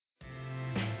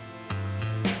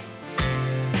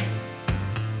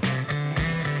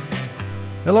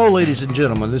Hello, ladies and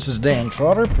gentlemen. This is Dan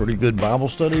Trotter, Pretty Good Bible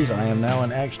Studies. I am now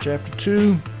in Acts chapter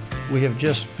 2. We have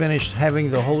just finished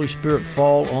having the Holy Spirit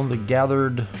fall on the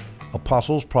gathered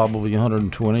apostles, probably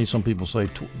 120. Some people say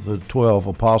the 12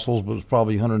 apostles, but it was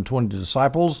probably 120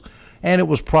 disciples. And it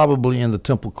was probably in the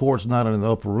temple courts, not in the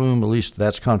upper room. At least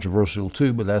that's controversial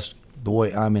too, but that's the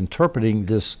way I'm interpreting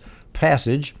this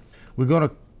passage. We're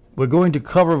going to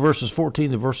cover verses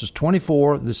 14 to verses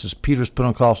 24. This is Peter's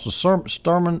Pentecostal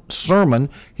sermon.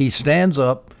 He stands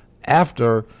up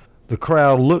after the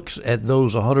crowd looks at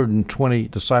those 120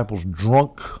 disciples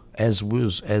drunk as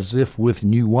if with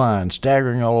new wine,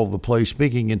 staggering all over the place,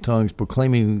 speaking in tongues,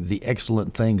 proclaiming the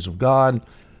excellent things of God.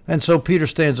 And so Peter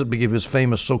stands up to give his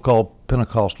famous so-called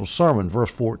Pentecostal sermon,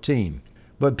 verse 14.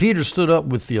 But Peter stood up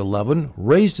with the 11,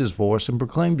 raised his voice, and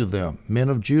proclaimed to them, Men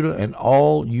of Judah and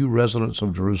all you residents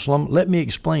of Jerusalem, let me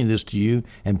explain this to you,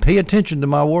 and pay attention to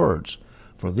my words.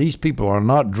 For these people are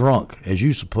not drunk, as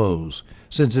you suppose,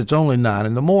 since it's only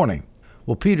 9 a.m.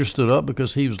 Well, Peter stood up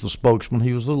because he was the spokesman,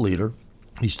 he was the leader.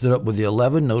 He stood up with the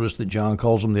 11. Notice that John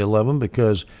calls them the 11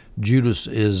 because Judas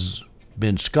is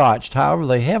been scotched. However,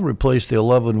 they have replaced the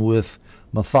 11 with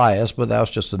Matthias, but that was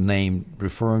just a name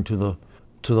referring to the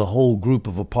whole group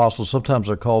of apostles. Sometimes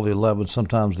they're called the 11,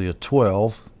 sometimes the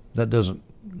 12. That doesn't,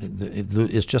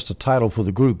 it's just a title for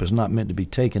the group. It's not meant to be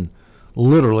taken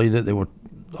literally that there were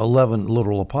 11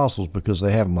 literal apostles because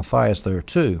they have Matthias there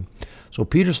too. So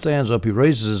Peter stands up, he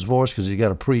raises his voice because he's got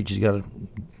to preach, he's got to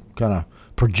kind of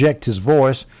project his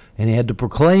voice, and he had to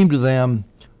proclaim to them,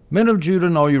 Men of Judah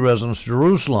and all you residents of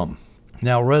Jerusalem.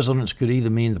 Now, residents could either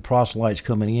mean the proselytes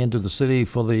coming into the city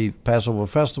for the Passover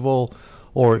festival,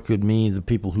 or it could mean the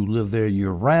people who live there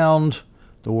year-round.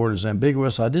 The word is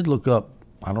ambiguous. I did look up,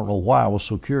 I don't know why I was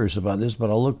so curious about this, but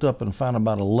I looked up and found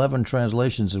about 11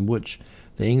 translations in which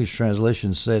the English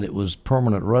translation said it was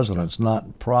permanent residents,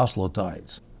 not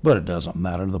proselytes. But it doesn't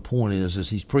matter. The point is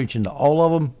he's preaching to all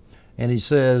of them, and he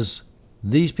says,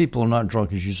 these people are not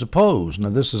drunk as you suppose. Now,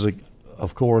 this is,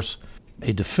 of course,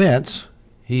 a defense.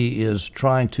 He is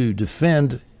trying to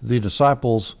defend the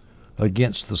disciples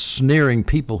against the sneering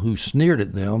people who sneered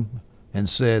at them and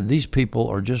said, these people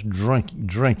are just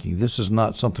drinking. This is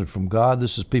not something from God.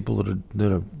 This is people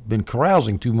that have been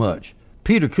carousing too much.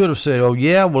 Peter could have said, oh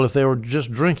yeah, well, if they were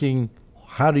just drinking,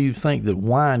 how do you think that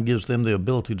wine gives them the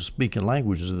ability to speak in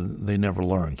languages that they never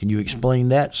learned? Can you explain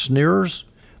that, sneerers?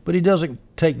 But he doesn't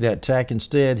take that tack.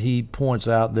 Instead, he points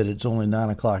out that it's only 9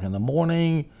 o'clock in the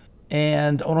morning.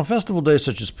 And on a festival day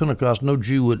such as Pentecost, no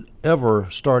Jew would ever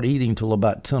start eating till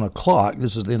about 10 o'clock.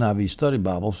 This is the NIV Study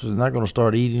Bible, so they're not going to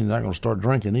start eating, they're not going to start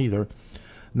drinking either.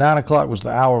 9 o'clock was the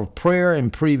hour of prayer,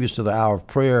 and previous to the hour of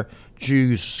prayer,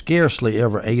 Jews scarcely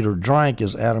ever ate or drank,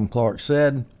 as Adam Clarke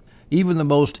said. Even the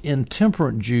most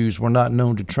intemperate Jews were not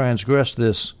known to transgress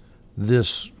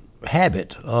this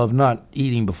habit of not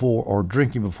eating before or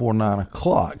drinking before 9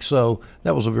 o'clock. So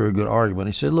that was a very good argument.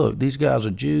 He said, look, these guys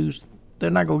are Jews. They're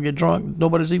not going to get drunk.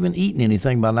 Nobody's even eaten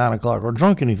anything by 9 o'clock or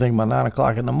drunk anything by 9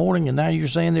 o'clock in the morning, and now you're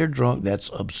saying they're drunk. That's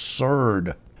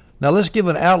absurd. Now let's give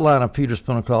an outline of Peter's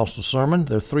Pentecostal sermon.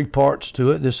 There are 3 parts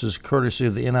to it. This is courtesy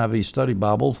of the NIV Study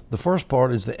Bible. The first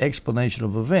part is the explanation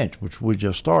of events, which we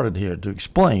just started here to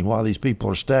explain why these people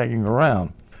are staggering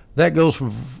around. That goes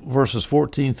from verses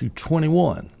 14 through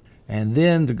 21. And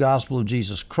then the gospel of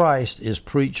Jesus Christ is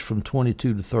preached from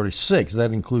 22 to 36.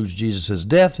 That includes Jesus'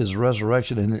 death, his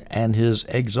resurrection, and his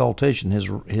exaltation,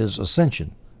 his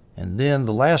ascension. And then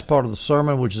the last part of the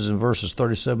sermon, which is in verses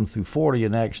 37 through 40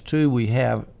 in Acts 2, we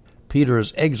have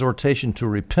Peter's exhortation to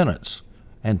repentance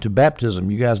and to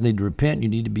baptism. You guys need to repent. You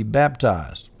need to be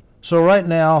baptized. So right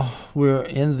now we're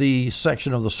in the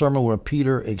section of the sermon where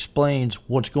Peter explains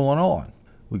what's going on.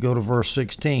 We go to verse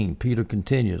 16. Peter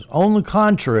continues. On the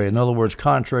contrary, in other words,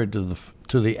 contrary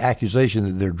to the accusation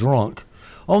that they're drunk,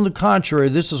 on the contrary,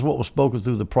 this is what was spoken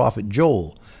through the prophet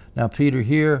Joel. Now, Peter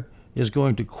here is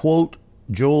going to quote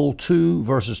Joel 2,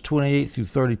 verses 28 through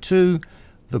 32.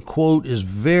 The quote is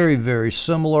very, very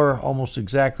similar, almost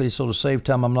exactly. So to save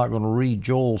time, I'm not going to read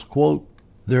Joel's quote.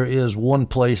 There is one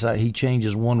place he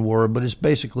changes one word, but it's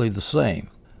basically the same.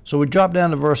 So we drop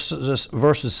down to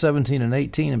verses 17 and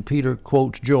 18, and Peter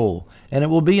quotes Joel. And it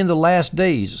will be in the last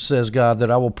days, says God,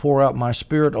 that I will pour out my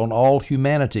spirit on all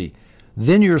humanity.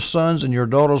 Then your sons and your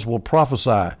daughters will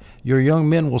prophesy. Your young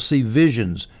men will see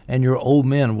visions, and your old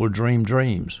men will dream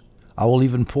dreams. I will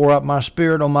even pour out my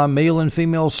spirit on my male and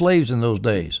female slaves in those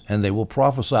days, and they will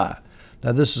prophesy.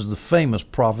 Now this is the famous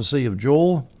prophecy of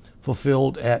Joel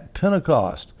fulfilled at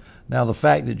Pentecost. Now, the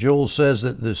fact that Joel says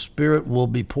that the Spirit will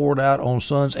be poured out on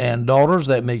sons and daughters,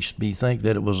 that makes me think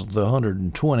that it was the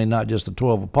 120, not just the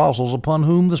 12 apostles, upon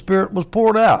whom the Spirit was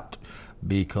poured out.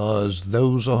 because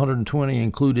those 120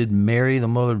 included Mary, the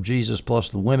mother of Jesus, plus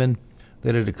the women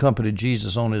that had accompanied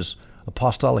Jesus on his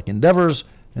apostolic endeavors,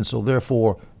 and so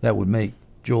therefore that would make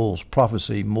Joel's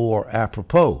prophecy more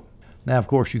apropos. Now, of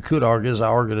course, you could argue, as I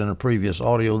argued in a previous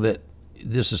audio, that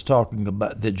this is talking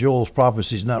about that Joel's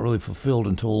prophecy is not really fulfilled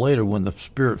until later, when the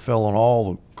Spirit fell on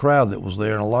all the crowd that was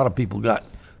there, and a lot of people got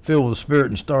filled with the Spirit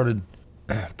and started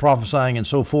prophesying and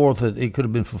so forth, that it could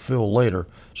have been fulfilled later.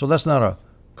 So that's not a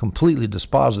completely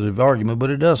dispositive argument, but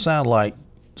it does sound like,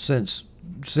 since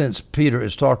Peter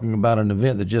is talking about an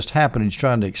event that just happened, he's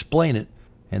trying to explain it,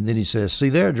 and then he says, see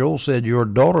there, Joel said your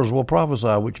daughters will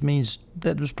prophesy, which means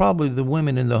that it was probably the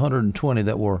women in the 120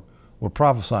 that were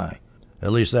prophesying.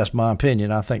 At least that's my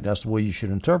opinion. I think that's the way you should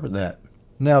interpret that.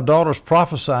 Now, daughters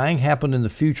prophesying happened in the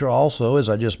future also. As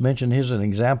I just mentioned, here's an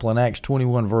example in Acts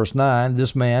 21, verse 9.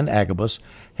 This man, Agabus,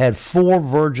 had 4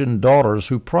 virgin daughters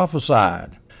who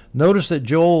prophesied. Notice that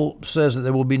Joel says that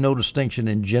there will be no distinction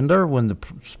in gender when the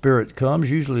Spirit comes.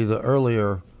 Usually the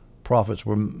earlier prophets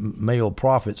were male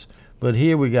prophets. But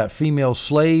here we got female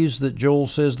slaves that Joel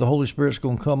says the Holy Spirit's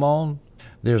going to come on.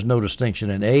 There's no distinction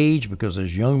in age, because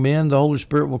as young men the Holy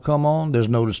Spirit will come on. There's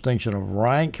no distinction of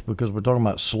rank, because we're talking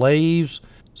about slaves.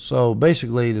 So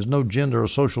basically there's no gender or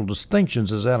social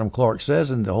distinctions, as Adam Clark says,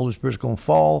 and the Holy Spirit's going to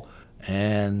fall,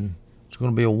 and it's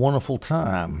going to be a wonderful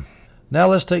time. Now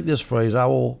let's take this phrase,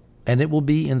 and it will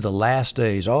be in the last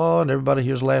days. Oh, and everybody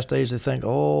hears last days, they think,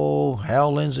 oh,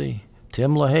 Hal Lindsey,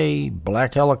 Tim LaHaye,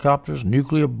 black helicopters,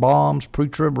 nuclear bombs,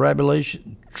 pre-trib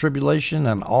tribulation,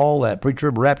 and all that,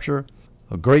 pre-trib rapture,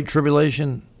 a great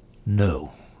tribulation.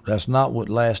 No, that's not what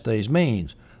last days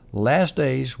means. Last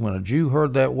days, when a Jew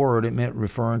heard that word, it meant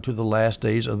referring to the last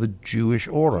days of the Jewish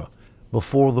order,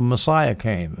 before the Messiah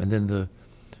came. And then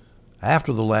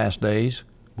after the last days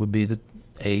would be the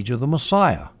age of the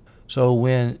Messiah. So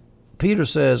when Peter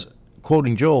says,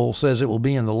 quoting Joel, says it will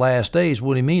be in the last days,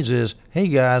 what he means is, hey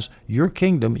guys, your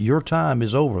kingdom, your time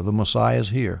is over. The Messiah is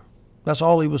here. That's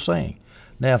all he was saying.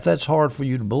 Now, if that's hard for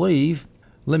you to believe,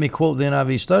 let me quote the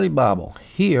NIV Study Bible.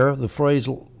 Here, the phrase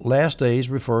last days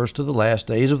refers to the last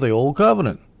days of the Old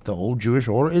Covenant. The old Jewish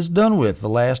order is done with, the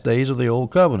last days of the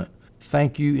Old Covenant.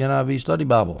 Thank you, NIV Study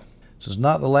Bible. This is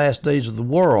not the last days of the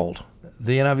world.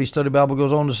 The NIV Study Bible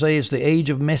goes on to say it's the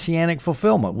age of messianic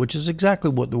fulfillment, which is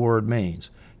exactly what the word means.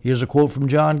 Here's a quote from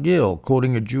John Gill,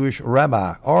 quoting a Jewish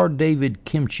rabbi. R. David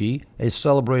Kimchi, a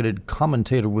celebrated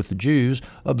commentator with the Jews,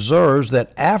 observes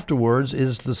that afterwards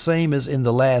is the same as in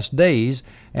the last days,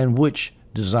 and which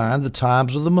designed the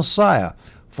times of the Messiah.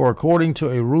 For according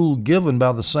to a rule given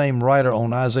by the same writer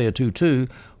on Isaiah 2:2,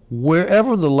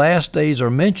 wherever the last days are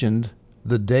mentioned,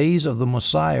 the days of the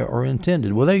Messiah are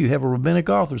intended. Well, there you have a rabbinic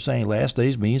author saying last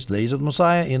days means days of the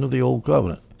Messiah, end of the Old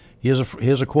Covenant.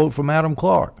 Here's a quote from Adam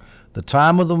Clark. The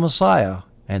time of the Messiah,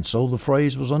 and so the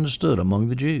phrase was understood among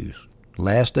the Jews.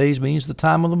 Last days means the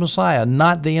time of the Messiah,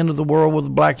 not the end of the world with the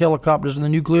black helicopters and the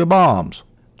nuclear bombs.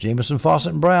 Jameson,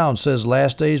 Fawcett, and Brown says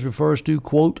last days refers to,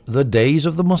 quote, the days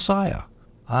of the Messiah.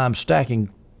 I'm stacking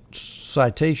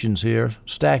citations here,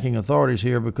 stacking authorities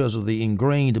here, because of the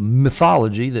ingrained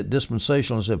mythology that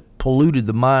dispensationalists have polluted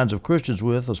the minds of Christians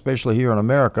with, especially here in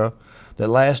America, that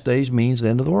last days means the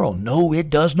end of the world. No, it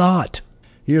does not.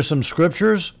 Here's some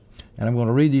scriptures. And I'm going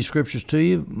to read these scriptures to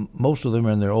you. Most of them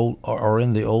are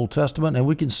in the Old Testament, and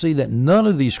we can see that none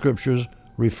of these scriptures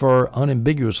refer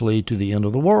unambiguously to the end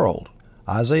of the world.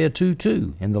 Isaiah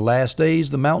 2:2, in the last days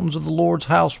the mountains of the Lord's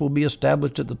house will be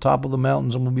established at the top of the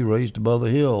mountains and will be raised above the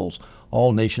hills.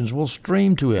 All nations will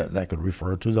stream to it. That could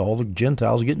refer to all the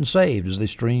Gentiles getting saved as they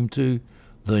stream to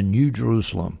the New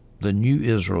Jerusalem, the New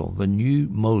Israel, the New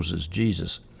Moses,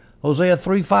 Jesus. Hosea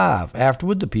 3:5,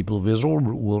 afterward the people of Israel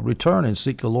will return and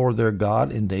seek the Lord their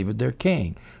God and David their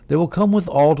king. They will come with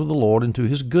all to the Lord and to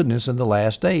his goodness in the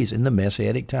last days, in the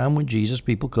Messianic time when Jesus'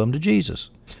 people come to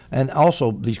Jesus. And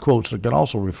also, these quotes can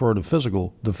also refer to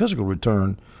the physical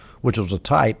return, which was a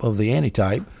type of the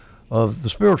antitype of the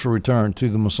spiritual return to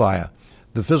the Messiah.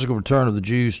 The physical return of the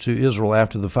Jews to Israel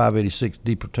after the 586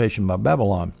 deportation by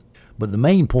Babylon. But the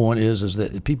main point is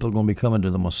that people are going to be coming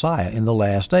to the Messiah in the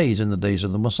last days, in the days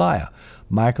of the Messiah.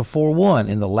 Micah 4:1,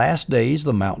 in the last days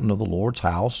the mountain of the Lord's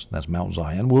house, that's Mount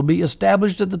Zion, will be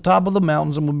established at the top of the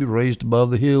mountains and will be raised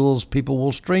above the hills. People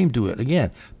will stream to it.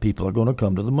 Again, people are going to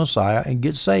come to the Messiah and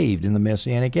get saved in the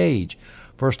Messianic age.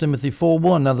 1 Timothy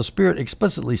 4:1, now the Spirit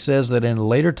explicitly says that in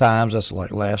later times, that's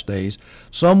like last days,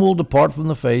 some will depart from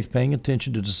the faith, paying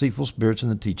attention to deceitful spirits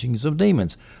and the teachings of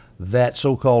demons. That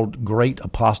so-called great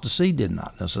apostasy did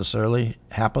not necessarily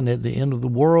happen at the end of the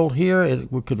world here. It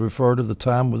could refer to the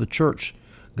time where the church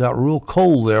got real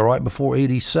cold there right before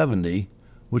AD 70,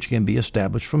 which can be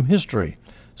established from history.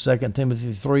 2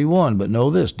 Timothy 3:1, but know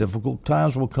this, difficult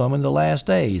times will come in the last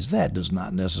days. That does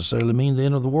not necessarily mean the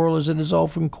end of the world, as it is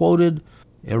often quoted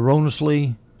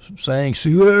erroneously, saying,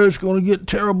 see, it's going to get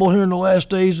terrible here in the last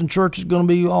days, and church is going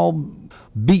to be all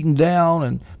beaten down,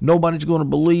 and nobody's going to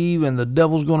believe, and the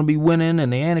devil's going to be winning,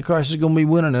 and the Antichrist is going to be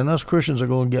winning, and us Christians are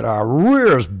going to get our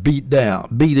rears beat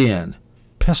in.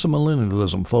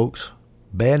 Pessimillennialism, folks.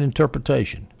 Bad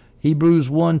interpretation. Hebrews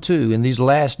 1:2, in these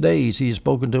last days he has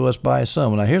spoken to us by his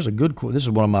Son. Now here's a good quote. This is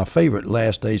one of my favorite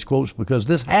last days quotes, because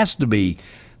this has to be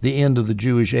the end of the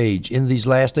Jewish age. In these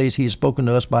last days he has spoken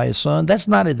to us by his Son. That's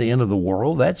not at the end of the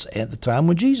world. That's at the time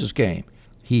when Jesus came.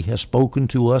 He has spoken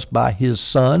to us by his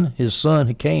Son. His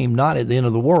Son came not at the end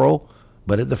of the world,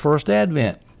 but at the first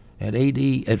advent, at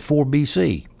 4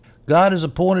 BC. God has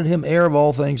appointed him heir of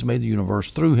all things, made the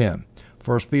universe through him.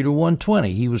 1 Peter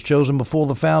 1:20, he was chosen before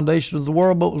the foundation of the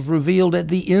world, but was revealed at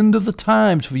the end of the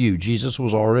times for you. Jesus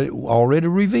was already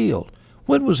revealed.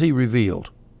 When was he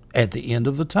revealed? At the end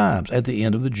of the times, at the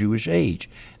end of the Jewish age,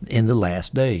 in the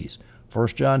last days.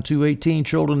 1 John 2:18,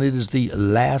 children, it is the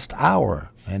last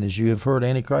hour. And as you have heard,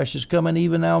 Antichrist is coming.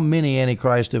 Even now many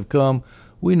Antichrists have come.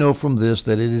 We know from this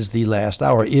that it is the last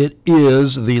hour. It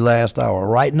is the last hour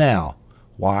right now.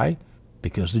 Why?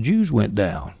 Because the Jews went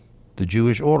down. The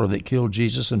Jewish order that killed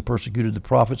Jesus and persecuted the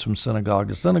prophets from synagogue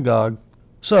to synagogue.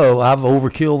 So I've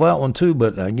overkilled that one too,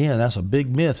 but again, that's a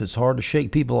big myth. It's hard to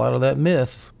shake people out of that myth.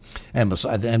 And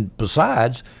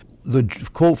besides, the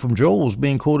quote from Joel was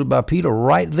being quoted by Peter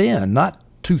right then, not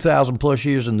 2,000 plus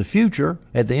years in the future.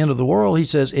 At the end of the world, he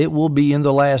says, it will be in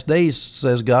the last days,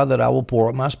 says God, that I will pour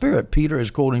out my Spirit. Peter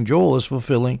is quoting Joel as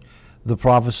fulfilling the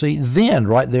prophecy then,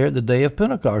 right there at the day of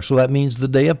Pentecost. So that means the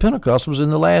day of Pentecost was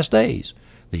in the last days.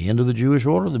 The end of the Jewish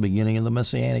order, the beginning of the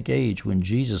Messianic age, when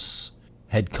Jesus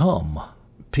had come.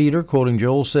 Peter, quoting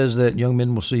Joel, says that young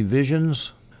men will see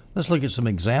visions. Let's look at some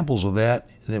examples of that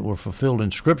were fulfilled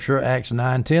in Scripture. Acts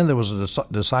 9:10, there was a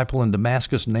disciple in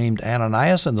Damascus named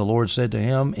Ananias, and the Lord said to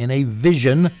him in a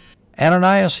vision,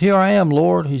 Ananias, here I am,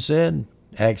 Lord, he said.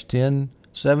 Acts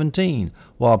 10:17,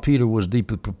 while Peter was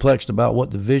deeply perplexed about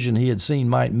what the vision he had seen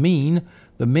might mean,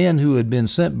 the men who had been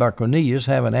sent by Cornelius,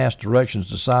 having asked directions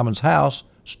to Simon's house,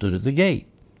 stood at the gate.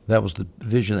 That was the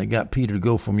vision that got Peter to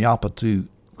go from Joppa to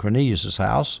Cornelius'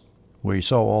 house, where he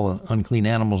saw all the unclean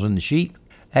animals in the sheep.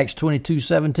 Acts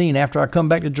 22:17, after I come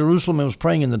back to Jerusalem and was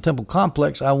praying in the temple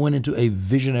complex, I went into a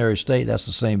visionary state. That's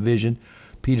the same vision.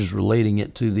 Peter's relating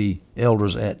it to the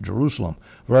elders at Jerusalem.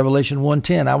 Revelation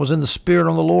 1:10, I was in the Spirit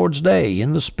on the Lord's day,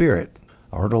 in the Spirit.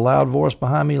 I heard a loud voice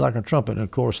behind me like a trumpet. And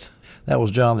of course, that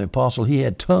was John the Apostle. He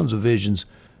had tons of visions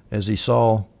as he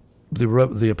saw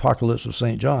the apocalypse of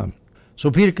St. John.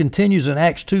 So Peter continues in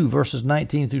Acts 2, verses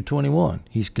 19 through 21.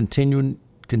 He's continuing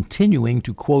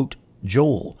to quote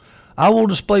Joel. I will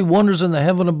display wonders in the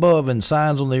heaven above and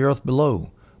signs on the earth below,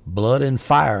 blood and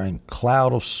fire and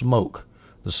cloud of smoke.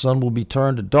 The sun will be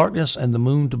turned to darkness and the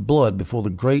moon to blood before the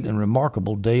great and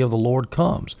remarkable day of the Lord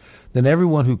comes. Then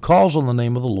everyone who calls on the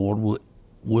name of the Lord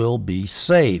will be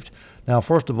saved. Now,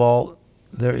 first of all,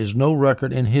 there is no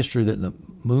record in history that the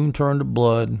moon turned to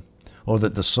blood or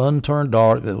that the sun turned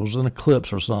dark, that it was an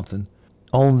eclipse or something,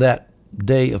 on that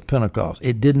day of Pentecost.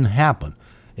 It didn't happen.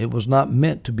 It was not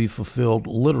meant to be fulfilled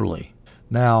literally.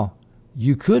 Now,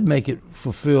 you could make it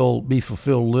be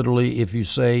fulfilled literally if you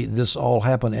say this all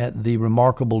happened at the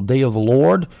remarkable day of the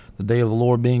Lord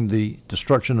being the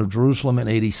destruction of Jerusalem in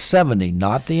AD 70,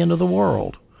 not the end of the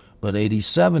world, but AD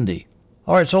 70.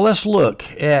 All right, so let's look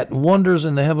at wonders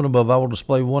in the heaven above. I will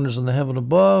display wonders in the heaven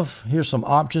above. Here's some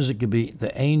options. It could be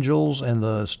the angels and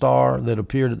the star that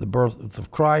appeared at the birth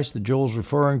of Christ that Joel's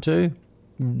referring to.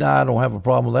 I don't have a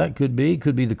problem with that. It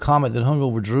could be the comet that hung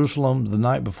over Jerusalem the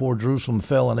night before Jerusalem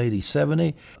fell in AD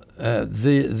 70.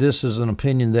 This is an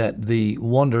opinion that the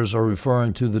wonders are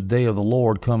referring to the day of the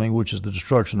Lord coming, which is the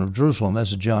destruction of Jerusalem.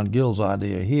 That's John Gill's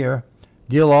idea here.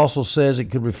 Gill also says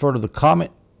it could refer to the comet.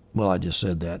 Well, I just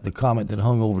said that. The comet that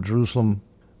hung over Jerusalem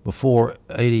before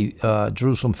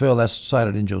Jerusalem fell, that's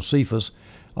cited in Josephus.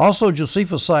 Also,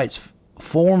 Josephus cites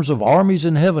forms of armies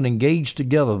in heaven engaged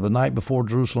together the night before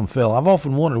Jerusalem fell. I've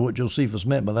often wondered what Josephus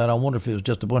meant by that. I wonder if it was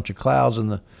just a bunch of clouds in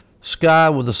the sky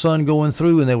with the sun going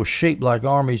through and they were shaped like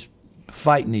armies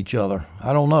fighting each other.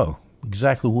 I don't know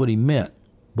exactly what he meant,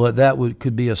 but that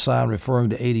could be a sign referring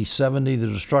to AD 70, the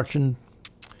destruction.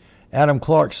 Adam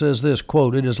Clark says this,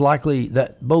 quote, it is likely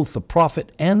that both the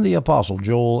prophet and the apostle,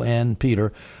 Joel and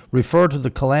Peter, refer to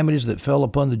the calamities that fell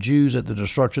upon the Jews at the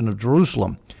destruction of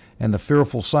Jerusalem and the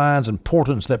fearful signs and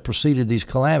portents that preceded these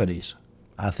calamities.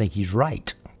 I think he's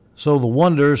right. So the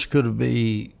wonders could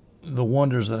be the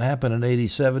wonders that happened in AD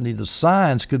 70, the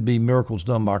signs could be miracles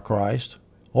done by Christ,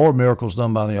 or miracles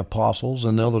done by the apostles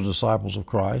and the other disciples of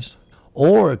Christ,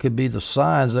 or it could be the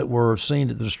signs that were seen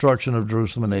at the destruction of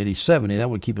Jerusalem in AD 70. That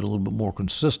would keep it a little bit more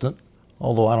consistent,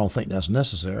 although I don't think that's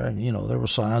necessary. There were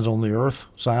signs on the earth,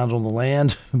 signs on the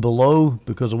land below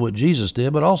because of what Jesus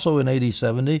did, but also in AD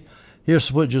 70.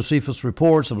 Here's what Josephus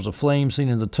reports. There was a flame seen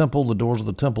in the temple. The doors of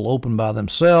the temple opened by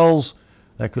themselves.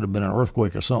 That could have been an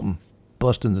earthquake or something,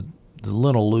 busting the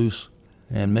lintel loose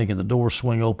and making the door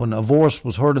swing open. A voice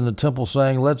was heard in the temple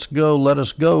saying, "Let's go, let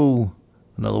us go."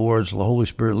 In other words, the Holy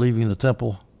Spirit leaving the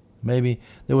temple. Maybe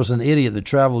there was an idiot that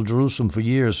traveled Jerusalem for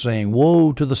years saying,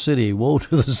 "Woe to the city, woe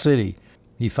to the city."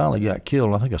 He finally got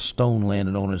killed. I think a stone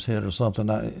landed on his head or something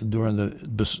during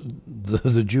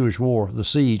the Jewish war, the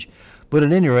siege. But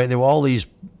at any rate, there were all these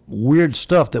weird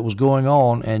stuff that was going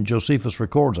on, and Josephus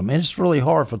records them. And it's really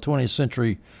hard for 20th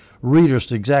century readers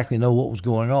to exactly know what was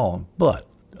going on. But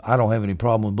I don't have any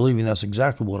problem with believing that's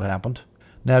exactly what happened.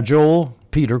 Now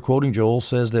Peter, quoting Joel,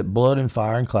 says that blood and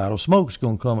fire and cloud of smoke is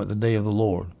going to come at the day of the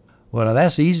Lord. Well, now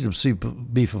that's easy to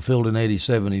be fulfilled in AD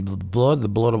 70. The blood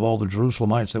of all the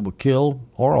Jerusalemites that were killed,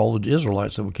 or all the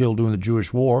Israelites that were killed during the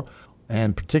Jewish war,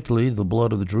 and particularly the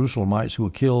blood of the Jerusalemites who were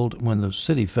killed when the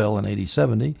city fell in AD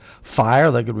 70.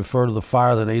 Fire, that could refer to the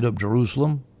fire that ate up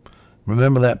Jerusalem.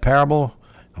 Remember that parable?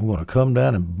 "I'm going to come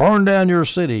down and burn down your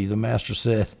city," the master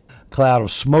said. Cloud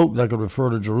of smoke, that could refer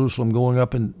to Jerusalem going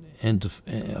up into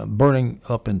burning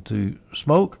up into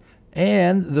smoke.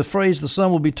 And the phrase "the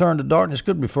sun will be turned to darkness"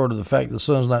 could refer to the fact that the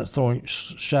sun's not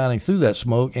shining through that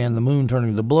smoke, and the moon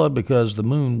turning to blood, because the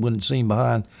moon, when it's seen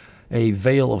behind a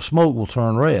veil of smoke, will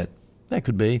turn red. That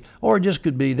could be. Or it just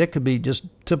could be, that could be just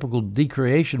typical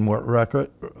decreation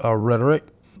rhetoric,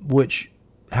 which,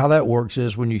 how that works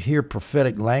is when you hear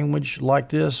prophetic language like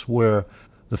this, where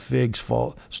the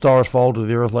stars fall to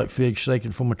the earth like figs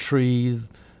shaken from a tree,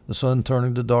 the sun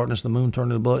turning to darkness, the moon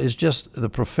turning to blood. It's just the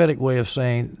prophetic way of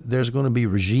saying there's going to be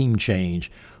regime change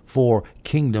for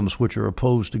kingdoms which are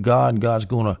opposed to God, and God's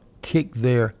going to kick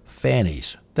their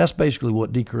fannies. That's basically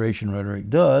what decreation rhetoric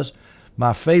does.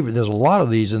 My favorite, there's a lot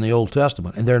of these in the Old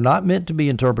Testament, and they're not meant to be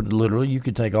interpreted literally. You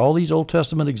could take all these Old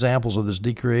Testament examples of this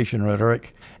decreation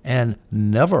rhetoric, and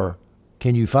never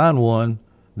can you find one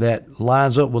that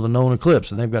lines up with a known eclipse.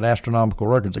 And they've got astronomical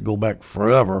records that go back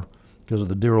forever because of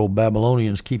the dear old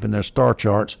Babylonians keeping their star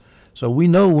charts. So we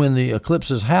know when the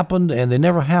eclipses happened, and they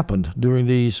never happened during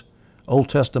these Old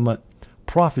Testament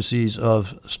prophecies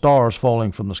of stars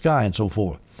falling from the sky and so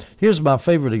forth. Here's my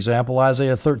favorite example,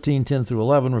 Isaiah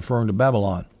 13:10-11, referring to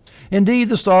Babylon. "Indeed,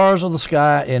 the stars of the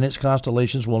sky and its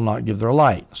constellations will not give their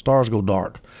light. Stars go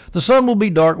dark. The sun will be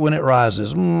dark when it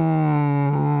rises."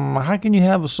 How can you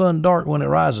have a sun dark when it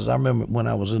rises? I remember when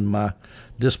I was in my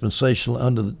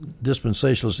under the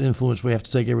dispensationalist influence, we have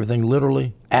to take everything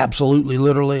literally, absolutely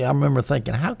literally. I remember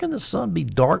thinking, how can the sun be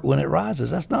dark when it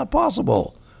rises? That's not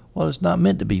possible. Well, it's not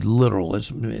meant to be literal.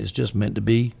 It's just meant to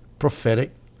be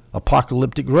prophetic,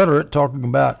 apocalyptic rhetoric, talking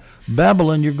about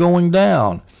Babylon, you're going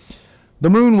down.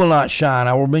 "The moon will not shine.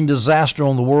 I will bring disaster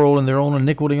on the world and their own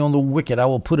iniquity on the wicked. I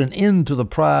will put an end to the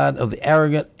pride of the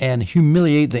arrogant and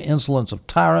humiliate the insolence of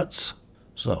tyrants."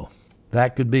 So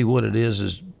that could be what it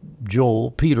is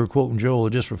Peter quoting Joel,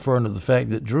 just referring to the fact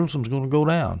that Jerusalem's going to go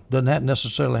down. Doesn't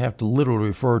necessarily have to literally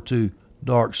refer to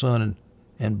dark sun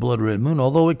and blood red moon,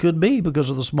 although it could be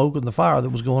because of the smoke and the fire that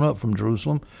was going up from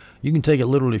Jerusalem. You can take it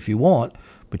literally if you want,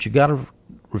 but you got to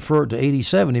refer it to AD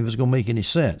 70 if it's going to make any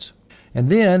sense. And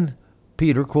then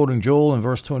Peter, quoting Joel in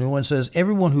verse 21, says,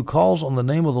 "Everyone who calls on the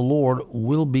name of the Lord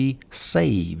will be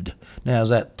saved." Now, is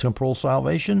that temporal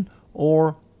salvation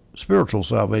or spiritual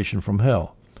salvation from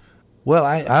hell? Well,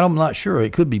 I'm not sure.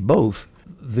 It could be both.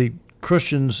 The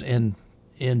Christians in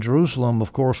Jerusalem,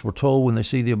 of course, were told when they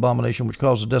see the abomination which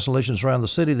causes desolations around the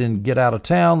city, then get out of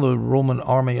town. The Roman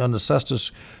army under Cestus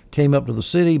came up to the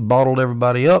city, bottled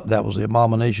everybody up. That was the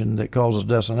abomination that causes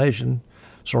desolation,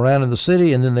 surrounded the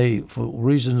city, and then they, for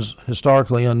reasons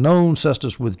historically unknown,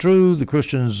 Cestus withdrew. The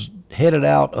Christians headed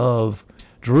out of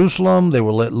Jerusalem. They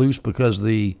were let loose because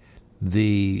the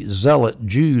zealot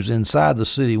Jews inside the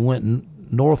city went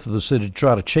north of the city to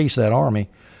try to chase that army.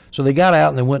 So they got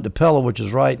out and they went to Pella, which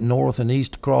is right north and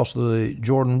east across the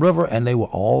Jordan River, and they were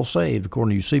all saved. According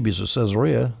to Eusebius of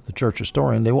Caesarea, the church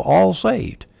historian, they were all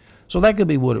saved. So that could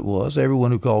be what it was.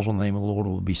 Everyone who calls on the name of the Lord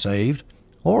will be saved.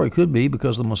 Or it could be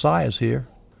because the Messiah is here,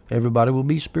 everybody will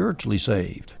be spiritually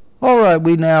saved. All right,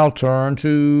 we now turn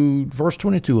to verse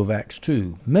 22 of Acts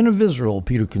 2. "Men of Israel,"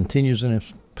 Peter continues in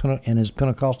his his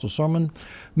Pentecostal sermon.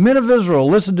 Men of Israel,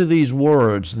 listen to these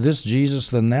words. This Jesus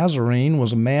the Nazarene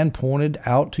was a man pointed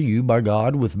out to you by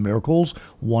God with miracles,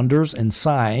 wonders, and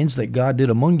signs that God did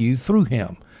among you through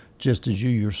him, just as you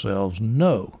yourselves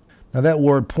know. Now that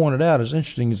word pointed out is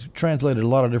interesting. It's translated a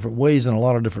lot of different ways in a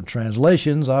lot of different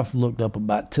translations. I've looked up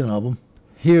about 10 of them.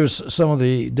 Here's some of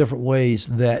the different ways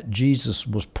that Jesus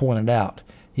was pointed out.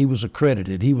 He was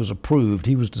accredited, he was approved,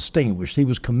 he was distinguished, he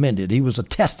was commended, he was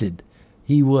attested,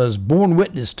 he was borne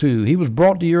witness to, he was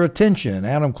brought to your attention.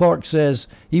 Adam Clark says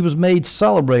he was made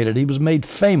celebrated, he was made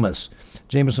famous.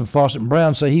 Jameson, Fawcett, and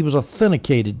Brown say he was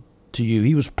authenticated to you,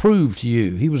 he was proved to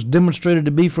you, he was demonstrated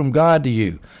to be from God to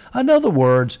you. In other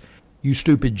words, you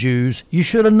stupid Jews, you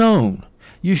should have known.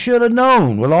 You should have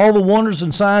known. With all the wonders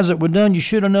and signs that were done, you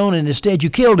should have known, and instead you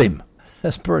killed him.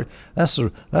 That's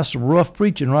the rough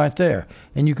preaching right there.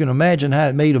 And you can imagine how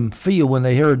it made them feel when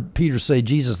they heard Peter say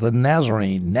Jesus the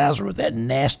Nazarene. Nazareth, that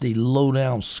nasty,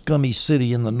 low-down, scummy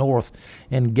city in the north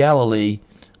in Galilee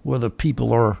where the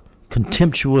people are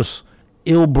contemptuous,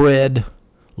 ill-bred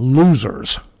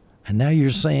losers. And now you're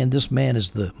saying this man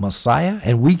is the Messiah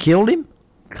and we killed him?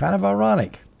 Kind of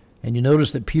ironic. And you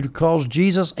notice that Peter calls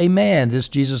Jesus a man. This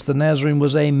Jesus the Nazarene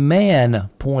was a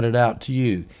man pointed out to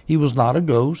you. He was not a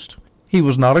ghost. He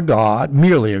was not a God,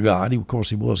 merely a God. Of course,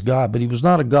 he was God, but he was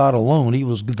not a God alone. He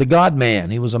was the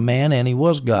God-man. He was a man and he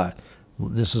was God.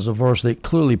 This is a verse that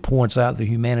clearly points out the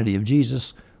humanity of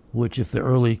Jesus, which if the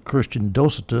early Christian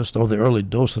Docetists or the early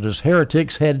Docetist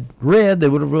heretics had read, they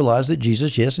would have realized that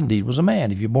Jesus, yes, indeed, was a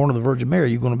man. If you're born of the Virgin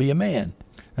Mary, you're going to be a man.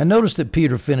 And notice that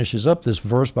Peter finishes up this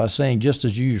verse by saying, just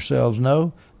as you yourselves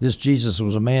know, this Jesus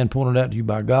was a man pointed out to you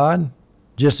by God,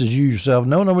 just as you yourself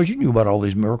know. In other words, you knew about all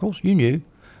these miracles. You knew.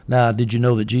 Now, did you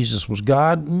know that Jesus was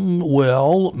God?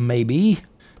 Well, maybe.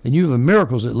 They knew of the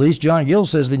miracles at least. John Gill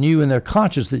says they knew in their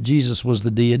conscience that Jesus was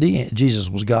the deity, Jesus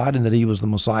was God, and that he was the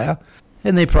Messiah.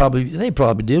 And they probably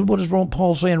did. What does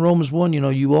Paul say in Romans 1?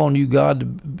 You all knew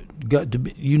God,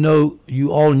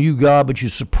 you all knew God, but you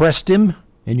suppressed him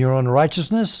in your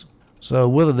unrighteousness. So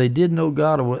whether they did know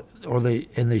God or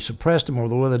they suppressed him, or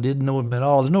whether they didn't know him at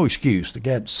all, there's no excuse. They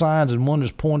got signs and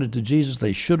wonders pointed to Jesus.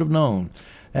 They should have known.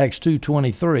 Acts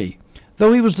 2:23.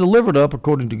 Though he was delivered up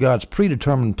according to God's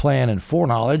predetermined plan and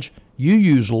foreknowledge, you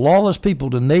used lawless people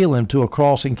to nail him to a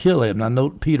cross and kill him. Now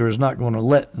note, Peter is not going to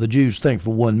let the Jews think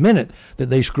for 1 minute that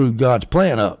they screwed God's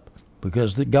plan up,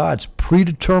 because God's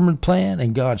predetermined plan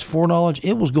and God's foreknowledge,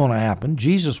 it was going to happen.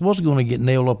 Jesus was going to get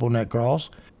nailed up on that cross.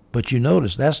 But you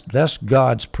notice that's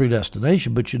God's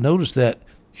predestination. But you notice that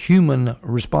human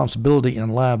responsibility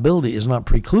and liability is not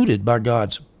precluded by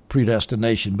God's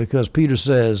predestination, because Peter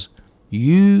says,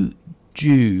 you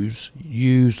Jews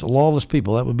used lawless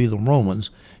people, that would be the Romans,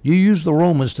 you used the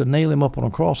Romans to nail him up on a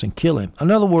cross and kill him.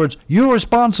 In other words, you're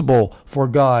responsible for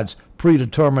God's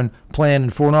predetermined plan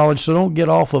and foreknowledge, so don't get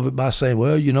off of it by saying,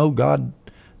 well, God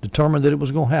determined that it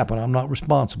was going to happen, I'm not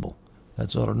responsible.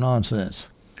 That's utter nonsense.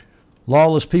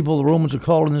 Lawless people, the Romans are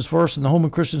called in this verse in the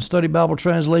Holman Christian Study Bible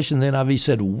translation. The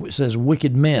NIV says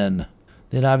wicked men.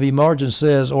 The NIV margin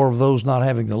says, or of those not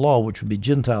having the law, which would be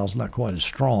Gentiles, not quite as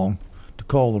strong to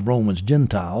call the Romans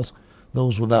Gentiles.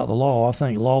 Those without the law, I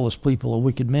think lawless people or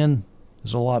wicked men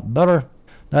is a lot better.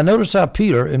 Now notice how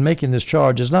Peter, in making this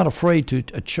charge, is not afraid to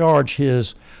charge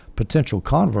his potential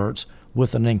converts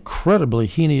with an incredibly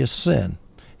heinous sin.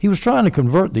 He was trying to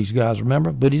convert these guys,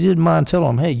 remember, but he didn't mind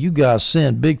telling them, hey, you guys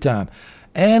sinned big time.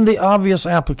 And the obvious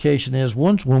application is,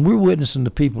 when we're witnessing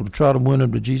to people to try to win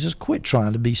them to Jesus, quit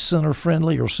trying to be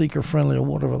sinner-friendly or seeker-friendly or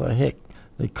whatever the heck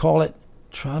they call it.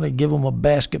 Try to give them a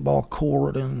basketball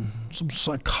court and some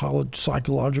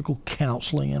psychological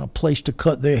counseling and a place to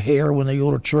cut their hair when they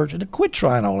go to church. And quit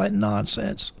trying all that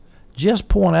nonsense. Just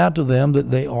point out to them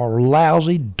that they are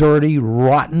lousy, dirty,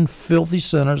 rotten, filthy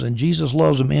sinners, and Jesus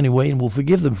loves them anyway and will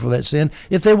forgive them for that sin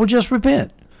if they will just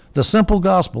repent. The simple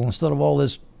gospel, instead of all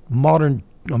this modern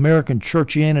American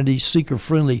churchianity,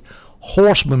 seeker-friendly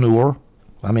horse manure.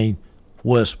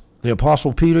 Was the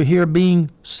Apostle Peter here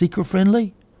being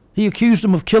seeker-friendly? He accused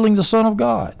him of killing the Son of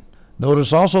God.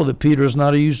 Notice also that Peter is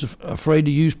not afraid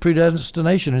to use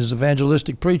predestination in his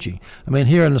evangelistic preaching.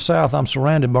 Here in the South, I'm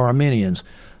surrounded by Arminians.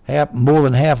 More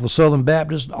than half the Southern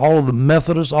Baptists, all of the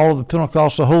Methodists, all of the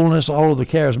Pentecostal holiness, all of the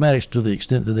Charismatics, to the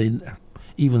extent that they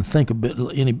even think a bit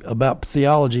about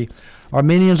theology.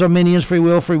 Arminians, free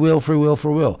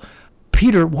will.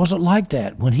 Peter wasn't like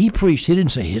that. When he preached, he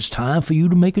didn't say, it's time for you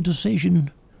to make a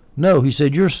decision. No, he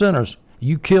said, you're sinners.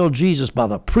 You killed Jesus by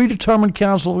the predetermined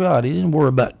counsel of God. He didn't worry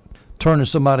about turning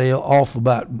somebody off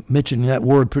about mentioning that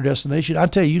word predestination. I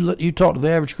tell you, you talk to the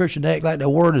average Christian, they act like that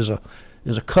word is a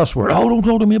cuss word. Oh, don't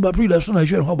talk to me about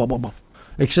predestination.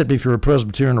 except if you're a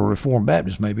Presbyterian or Reformed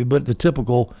Baptist maybe, but the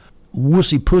typical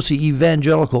wussy-pussy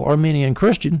evangelical Arminian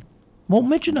Christian won't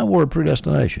mention that word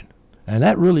predestination. And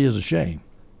that really is a shame.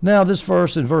 Now, this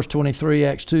verse in verse 23,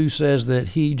 Acts 2, says that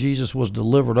he, Jesus, was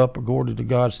delivered up according to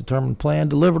God's determined plan.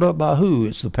 Delivered up by who?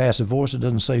 It's the passive voice. It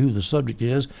doesn't say who the subject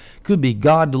is. Could be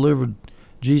God delivered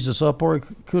Jesus up, or it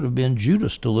could have been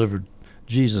Judas delivered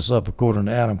Jesus up according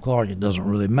to Adam Clark. It doesn't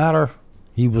really matter.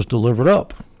 He was delivered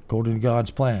up according to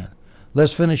God's plan.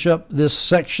 Let's finish up this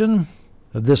section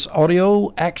of this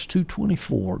audio, Acts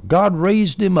 2:24. God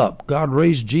raised him up. God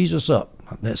raised Jesus up.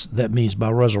 That means by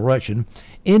resurrection,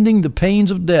 ending the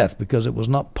pains of death, because it was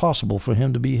not possible for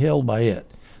him to be held by it.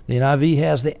 The NIV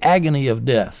has the agony of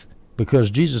death, because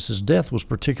Jesus' death was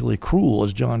particularly cruel,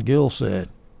 as John Gill said.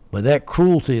 But that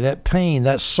cruelty, that pain,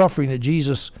 that suffering that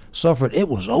Jesus suffered, it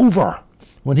was over.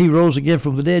 When he rose again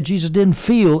from the dead, Jesus didn't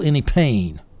feel any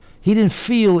pain. He didn't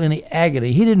feel any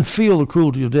agony. He didn't feel the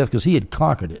cruelty of death because he had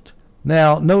conquered it.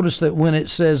 Now, notice that when it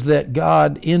says that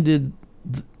God ended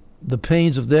the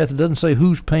pains of death, it doesn't say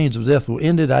whose pains of death were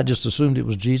ended. I just assumed it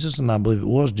was Jesus, and I believe it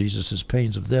was Jesus'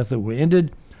 pains of death that were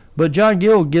ended. But John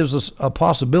Gill gives us a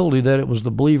possibility that it was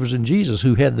the believers in Jesus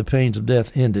who had the pains of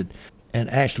death ended. And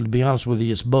actually, to be honest with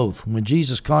you, it's both. When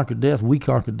Jesus conquered death, we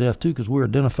conquered death too, because we're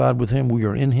identified with him, we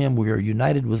are in him, we are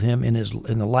united with him in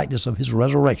the likeness of his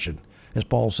resurrection, as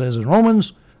Paul says in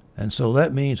Romans. And so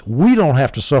that means we don't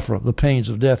have to suffer the pains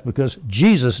of death, because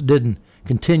Jesus didn't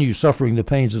continue suffering the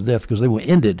pains of death because they were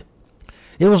ended.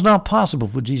 It was not possible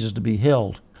for Jesus to be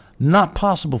held. Not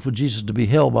possible for Jesus to be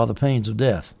held by the pains of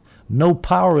death. No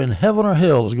power in heaven or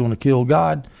hell is going to kill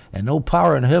God, and no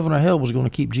power in heaven or hell was going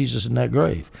to keep Jesus in that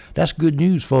grave. That's good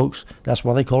news, folks. That's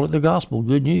why they call it the gospel,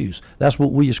 good news. That's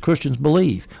what we as Christians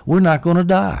believe. We're not going to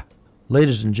die.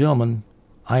 Ladies and gentlemen,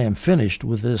 I am finished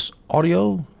with this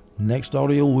audio. Next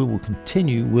audio, we will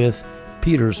continue with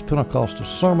Peter's Pentecostal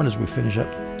sermon as we finish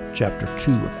up chapter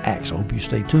 2 of Acts. I hope you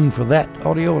stay tuned for that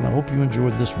audio, and I hope you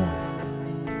enjoyed this one.